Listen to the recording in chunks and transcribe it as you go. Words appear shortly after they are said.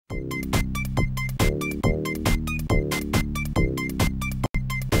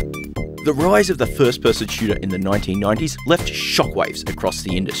The rise of the first-person shooter in the 1990s left shockwaves across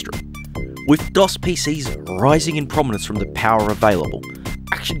the industry. With DOS PCs rising in prominence from the power available,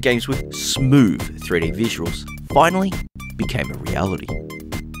 action games with smooth 3D visuals finally became a reality.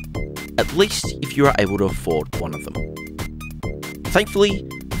 At least if you are able to afford one of them. Thankfully,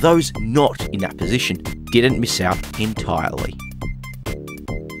 those not in that position didn't miss out entirely.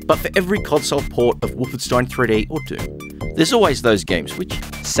 But for every console port of Wolfenstein 3D or Doom, there's always those games which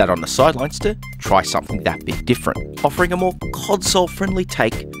sat on the sidelines to try something that bit different, offering a more console-friendly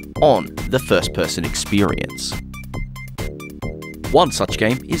take on the first-person experience. One such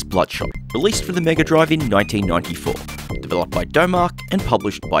game is Bloodshot, released for the Mega Drive in 1994, developed by Domark and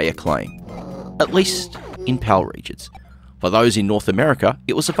published by Acclaim, at least in PAL regions. For those in North America,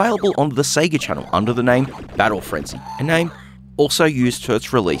 it was available on the Sega channel under the name Battle Frenzy, a name also used for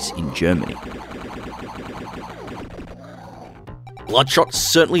its release in Germany. Bloodshot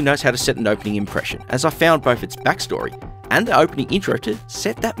certainly knows how to set an opening impression, as I found both its backstory and the opening intro to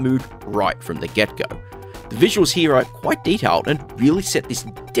set that mood right from the get-go. The visuals here are quite detailed and really set this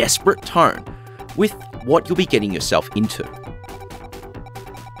desperate tone with what you'll be getting yourself into.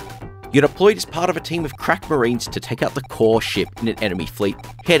 You're deployed as part of a team of crack marines to take out the core ship in an enemy fleet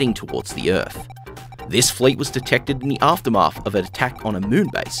heading towards the Earth. This fleet was detected in the aftermath of an attack on a moon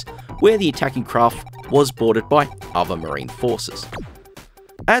base, where the attacking craft was boarded by other marine forces.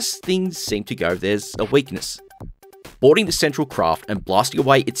 As things seem to go, there's a weakness. Boarding the central craft and blasting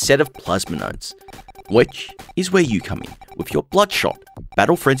away its set of plasma nodes, which is where you come in. With your Bloodshot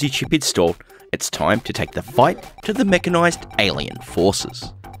Battle Frenzy chip installed, it's time to take the fight to the mechanized alien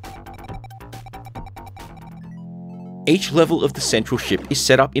forces. Each level of the central ship is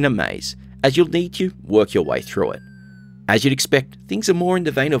set up in a maze, as you'll need to work your way through it. As you'd expect, things are more in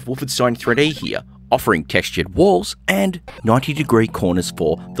the vein of Wolfenstein 3D here, offering textured walls and 90-degree corners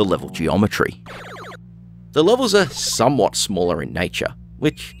for the level geometry. The levels are somewhat smaller in nature,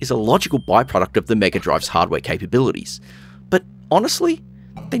 which is a logical byproduct of the Mega Drive's hardware capabilities, but honestly,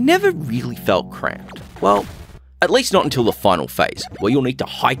 they never really felt cramped. Well, at least not until the final phase, where you'll need to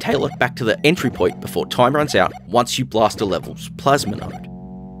hightail it back to the entry point before time runs out once you blast a level's plasma node.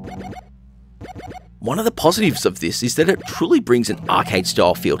 One of the positives of this is that it truly brings an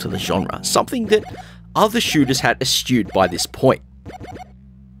arcade-style feel to the genre, something that other shooters had eschewed by this point.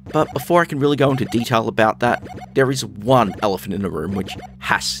 But before I can really go into detail about that, there is one elephant in the room which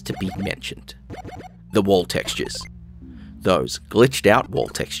has to be mentioned. The wall textures. Those glitched out wall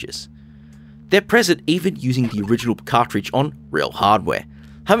textures. They're present even using the original cartridge on real hardware.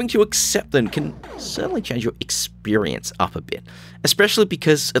 Having to accept them can certainly change your experience up a bit, especially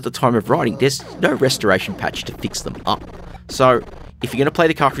because at the time of writing there's no restoration patch to fix them up. So if you're going to play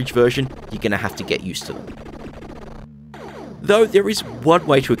the cartridge version, you're going to have to get used to them. Though there is one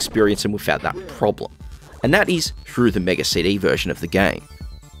way to experience them without that problem, and that is through the Mega CD version of the game.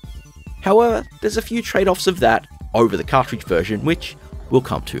 However, there's a few trade-offs of that over the cartridge version, which we'll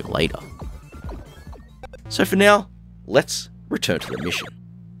come to later. So for now, let's return to the mission.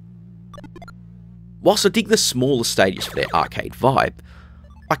 Whilst I dig the smaller stages for their arcade vibe,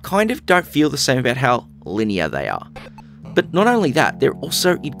 I kind of don't feel the same about how linear they are. But not only that, they're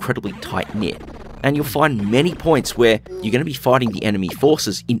also incredibly tight-knit, and you'll find many points where you're going to be fighting the enemy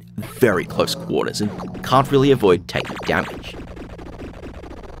forces in very close quarters and can't really avoid taking damage.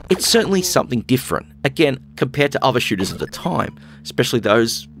 It's certainly something different, again, compared to other shooters of the time, especially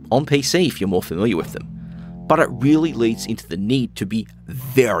those on PC if you're more familiar with them. But it really leads into the need to be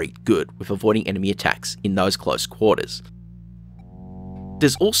very good with avoiding enemy attacks in those close quarters.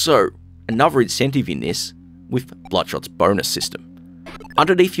 There's also another incentive in this with Bloodshot's bonus system.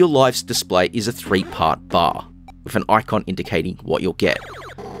 Underneath your lives display is a 3-part bar, with an icon indicating what you'll get.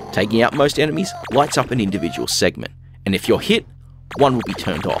 Taking out most enemies lights up an individual segment, and if you're hit, one will be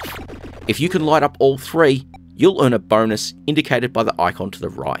turned off. If you can light up all 3, you'll earn a bonus indicated by the icon to the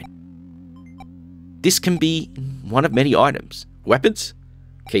right. This can be one of many items: weapons,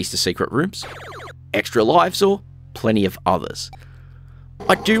 keys to secret rooms, extra lives, or plenty of others.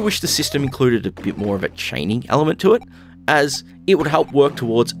 I do wish the system included a bit more of a chaining element to it, as it would help work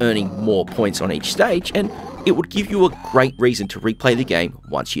towards earning more points on each stage, and it would give you a great reason to replay the game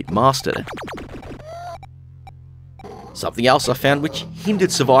once you'd mastered it. Something else I found which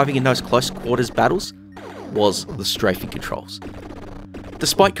hindered surviving in those close quarters battles was the strafing controls.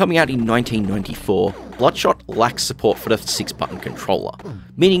 Despite coming out in 1994, Bloodshot lacks support for the 6-button controller,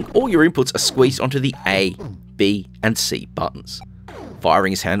 meaning all your inputs are squeezed onto the A, B, and C buttons.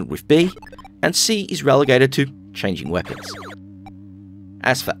 Firing is handled with B, and C is relegated to changing weapons.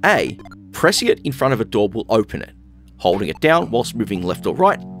 As for A, pressing it in front of a door will open it. Holding it down whilst moving left or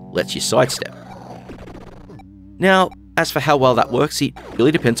right lets you sidestep. Now, as for how well that works, it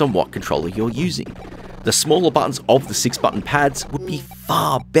really depends on what controller you're using. The smaller buttons of the 6-button pads would be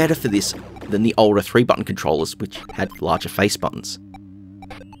far better for this than the older 3-button controllers, which had larger face buttons.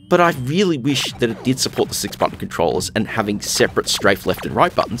 But I really wish that it did support the 6-button controllers and having separate strafe left and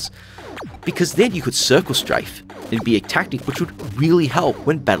right buttons, because then you could circle strafe. It'd be a tactic which would really help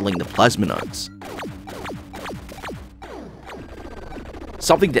when battling the plasma nodes.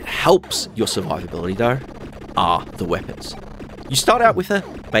 Something that helps your survivability though are the weapons. You start out with a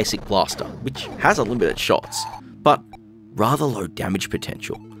basic blaster, which has unlimited shots, but rather low damage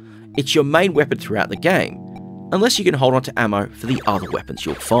potential. It's your main weapon throughout the game, unless you can hold on to ammo for the other weapons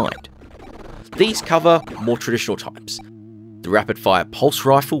you'll find. These cover more traditional types. The rapid-fire pulse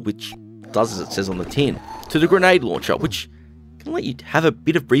rifle, which does as it says on the tin, to the grenade launcher, which can let you have a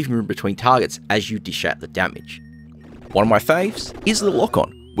bit of breathing room between targets as you dish out the damage. One of my faves is the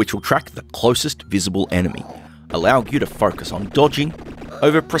lock-on, which will track the closest visible enemy, allowing you to focus on dodging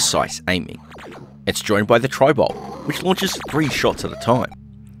over precise aiming. It's joined by the tri-bolt, which launches 3 shots at a time,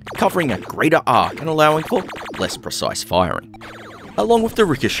 covering a greater arc and allowing for less precise firing, along with the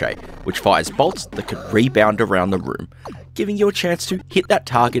ricochet, which fires bolts that can rebound around the room, giving you a chance to hit that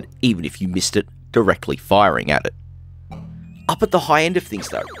target even if you missed it directly firing at it. Up at the high end of things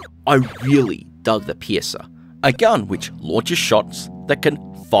though, I really dug the Piercer, a gun which launches shots that can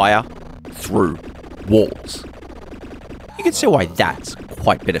fire through walls. You can see why that's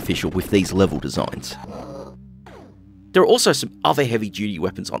quite beneficial with these level designs. There are also some other heavy-duty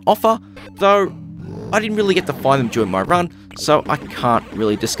weapons on offer, though I didn't really get to find them during my run, so I can't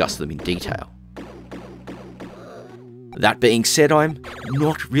really discuss them in detail. That being said, I'm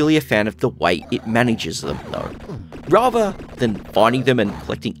not really a fan of the way it manages them though. Rather than finding them and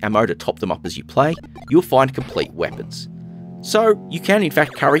collecting ammo to top them up as you play, you'll find complete weapons. So you can in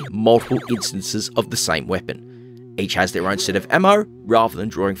fact carry multiple instances of the same weapon. Each has their own set of ammo, rather than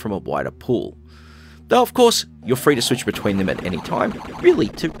drawing from a wider pool. Though of course, you're free to switch between them at any time, really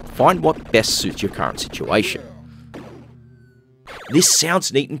to find what best suits your current situation. This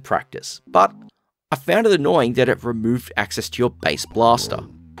sounds neat in practice, but I found it annoying that it removed access to your base blaster.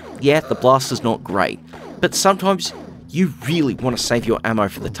 Yeah, the blaster's not great, but sometimes you really want to save your ammo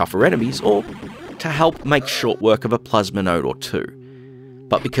for the tougher enemies or to help make short work of a plasma node or two.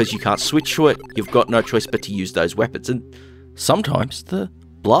 But because you can't switch to it, you've got no choice but to use those weapons, and sometimes the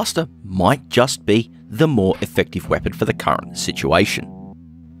blaster might just be the more effective weapon for the current situation.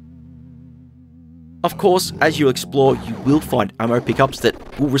 Of course, as you explore, you will find ammo pickups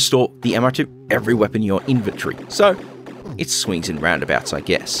that will restore the ammo to every weapon in your inventory, so it swings and roundabouts, I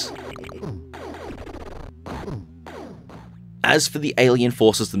guess. As for the alien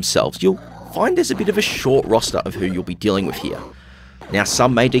forces themselves, you'll find there's a bit of a short roster of who you'll be dealing with here. Now,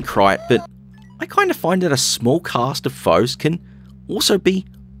 some may decry it, but I kind of find that a small cast of foes can also be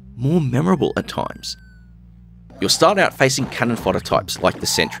more memorable at times. You'll start out facing cannon fodder types like the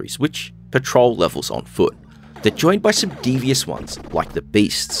sentries, which patrol levels on foot. They're joined by some devious ones, like the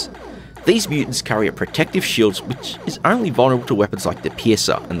beasts. These mutants carry a protective shield which is only vulnerable to weapons like the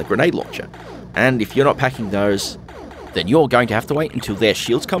Piercer and the grenade launcher, and if you're not packing those, then you're going to have to wait until their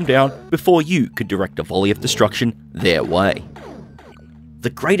shields come down before you could direct a volley of destruction their way. The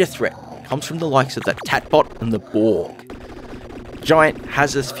greater threat comes from the likes of the Tatbot and the Borg. Giant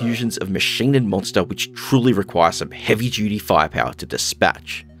hazardous fusions of machine and monster which truly require some heavy-duty firepower to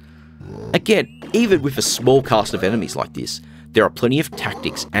dispatch. Again, even with a small cast of enemies like this, there are plenty of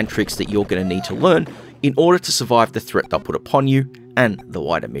tactics and tricks that you're going to need to learn in order to survive the threat they'll put upon you and the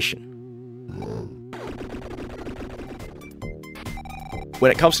wider mission.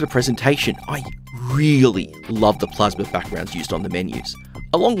 When it comes to the presentation, I really love the plasma backgrounds used on the menus,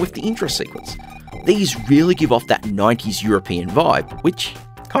 along with the intro sequence. These really give off that 90s European vibe, which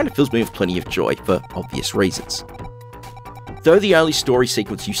kind of fills me with plenty of joy for obvious reasons. Though the only story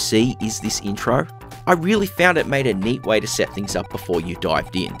sequence you see is this intro, I really found it made a neat way to set things up before you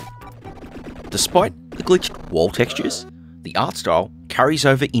dived in. Despite the glitched wall textures, the art style carries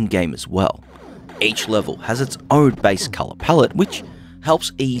over in-game as well. Each level has its own base colour palette, which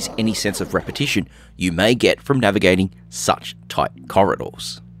helps ease any sense of repetition you may get from navigating such tight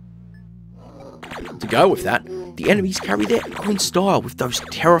corridors. To go with that, the enemies carry their own style with those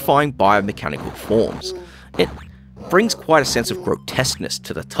terrifying biomechanical forms. It brings quite a sense of grotesqueness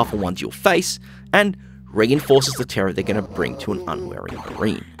to the tougher ones you'll face, and reinforces the terror they're going to bring to an unwary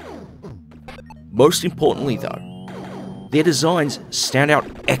marine. Most importantly though, their designs stand out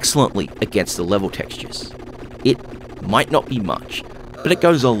excellently against the level textures. It might not be much, but it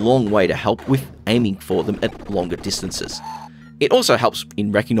goes a long way to help with aiming for them at longer distances. It also helps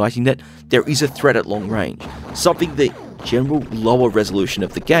in recognizing that there is a threat at long range, something the general lower resolution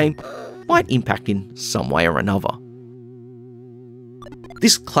of the game might impact in some way or another.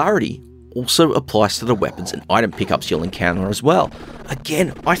 This clarity also applies to the weapons and item pickups you'll encounter as well.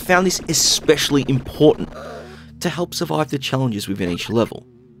 Again, I found this especially important to help survive the challenges within each level,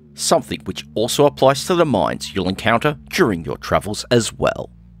 something which also applies to the mines you'll encounter during your travels as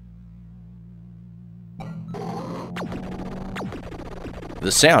well.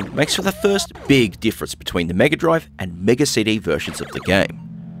 The sound makes for the first big difference between the Mega Drive and Mega CD versions of the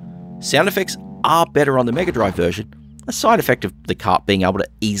game. Sound effects are better on the Mega Drive version, a side effect of the cart being able to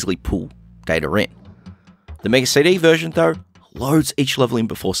easily pull data in. The Mega CD version, though, loads each level in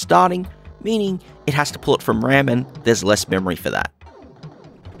before starting, meaning it has to pull it from RAM and there's less memory for that.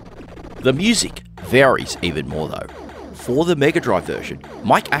 The music varies even more though. For the Mega Drive version,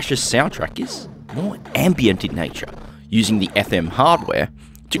 Mike Ash's soundtrack is more ambient in nature, using the FM hardware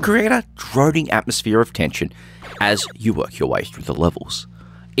to create a droning atmosphere of tension as you work your way through the levels.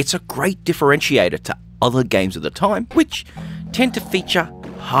 It's a great differentiator to other games of the time, which tend to feature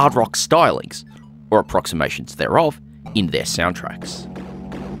hard rock stylings, or approximations thereof, in their soundtracks.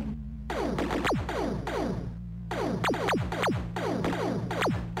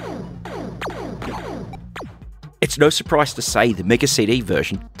 It's no surprise to say the Mega CD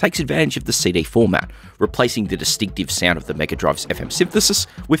version takes advantage of the CD format, replacing the distinctive sound of the Mega Drive's FM synthesis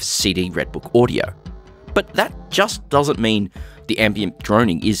with CD Redbook audio. But that just doesn't mean the ambient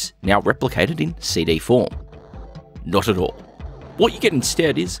droning is now replicated in CD form. Not at all. What you get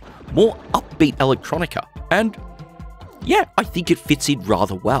instead is more upbeat electronica, and yeah, I think it fits in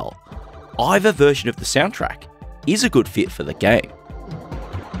rather well. Either version of the soundtrack is a good fit for the game.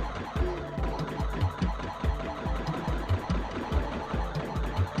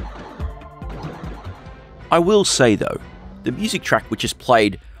 I will say though, the music track which is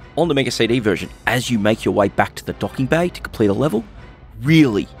played on the Mega CD version as you make your way back to the docking bay to complete a level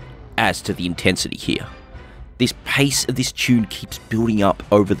really adds to the intensity here. This pace of this tune keeps building up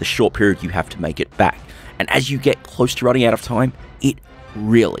over the short period you have to make it back, and as you get close to running out of time, it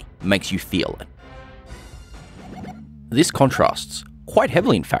really makes you feel it. This contrasts quite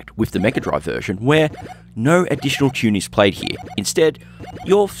heavily in fact with the Mega Drive version where no additional tune is played here. Instead,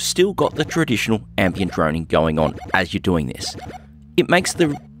 you've still got the traditional ambient droning going on as you're doing this. It makes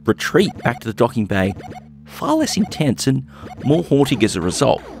the retreat back to the docking bay far less intense and more haunting as a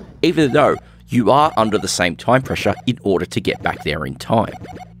result, even though you are under the same time pressure in order to get back there in time.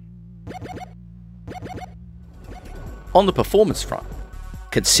 On the performance front,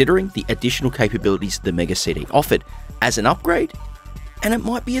 considering the additional capabilities the Mega CD offered as an upgrade, and it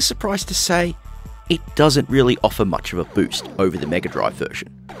might be a surprise to say, it doesn't really offer much of a boost over the Mega Drive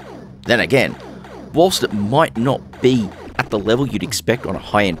version. Then again, whilst it might not be at the level you'd expect on a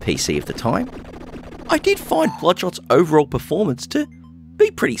high-end PC of the time, I did find Bloodshot's overall performance to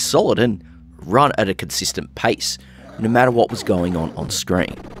be pretty solid and run at a consistent pace, no matter what was going on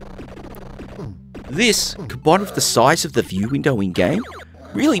screen. This, combined with the size of the view window in-game,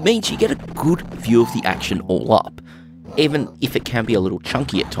 really means you get a good view of the action all up, even if it can be a little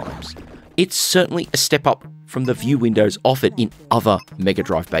chunky at times. It's certainly a step up from the view windows offered in other Mega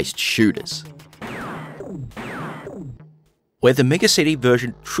Drive-based shooters. Where the Mega CD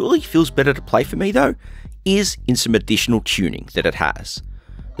version truly feels better to play for me though, is in some additional tuning that it has.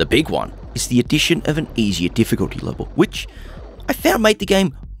 The big one is the addition of an easier difficulty level, which I found made the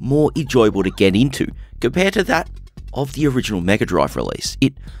game more enjoyable to get into compared to that of the original Mega Drive release.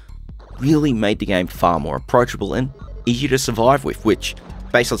 It really made the game far more approachable and easier to survive with, which,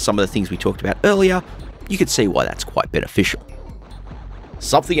 based on some of the things we talked about earlier, you can see why that's quite beneficial.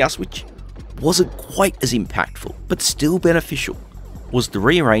 Something else which wasn't quite as impactful, but still beneficial, was the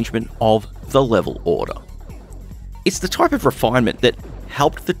rearrangement of the level order. It's the type of refinement that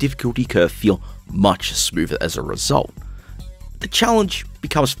helped the difficulty curve feel much smoother as a result. The challenge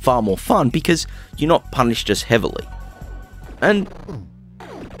becomes far more fun because you're not punished as heavily. And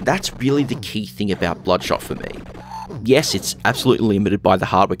that's really the key thing about Bloodshot for me. Yes, it's absolutely limited by the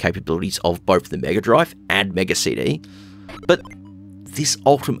hardware capabilities of both the Mega Drive and Mega CD, but this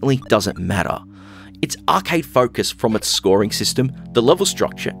ultimately doesn't matter. Its arcade focus from its scoring system, the level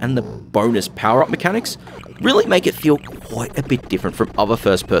structure, and the bonus power-up mechanics really make it feel quite a bit different from other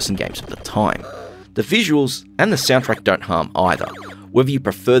first-person games of the time. The visuals and the soundtrack don't harm either. Whether you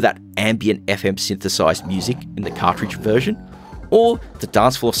prefer that ambient FM synthesized music in the cartridge version, or the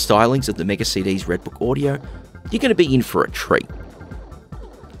dance floor stylings of the Mega CD's Redbook audio, you're going to be in for a treat.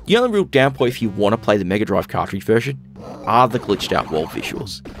 The only real downpoint if you want to play the Mega Drive cartridge version are the glitched out wall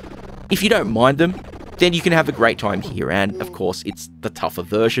visuals. If you don't mind them, then you can have a great time here, and of course it's the tougher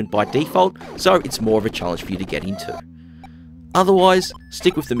version by default, so it's more of a challenge for you to get into. Otherwise,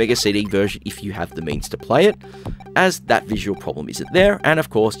 stick with the Mega CD version if you have the means to play it, as that visual problem isn't there, and of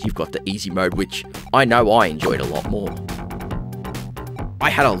course you've got the easy mode, which I know I enjoyed a lot more.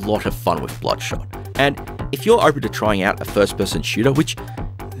 I had a lot of fun with Bloodshot, and if you're open to trying out a first-person shooter, which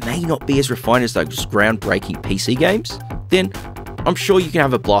may not be as refined as those groundbreaking PC games, then I'm sure you can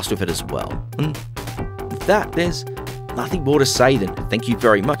have a blast with it as well. And with that, there's nothing more to say than thank you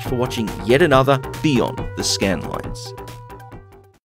very much for watching yet another Beyond the Scanlines.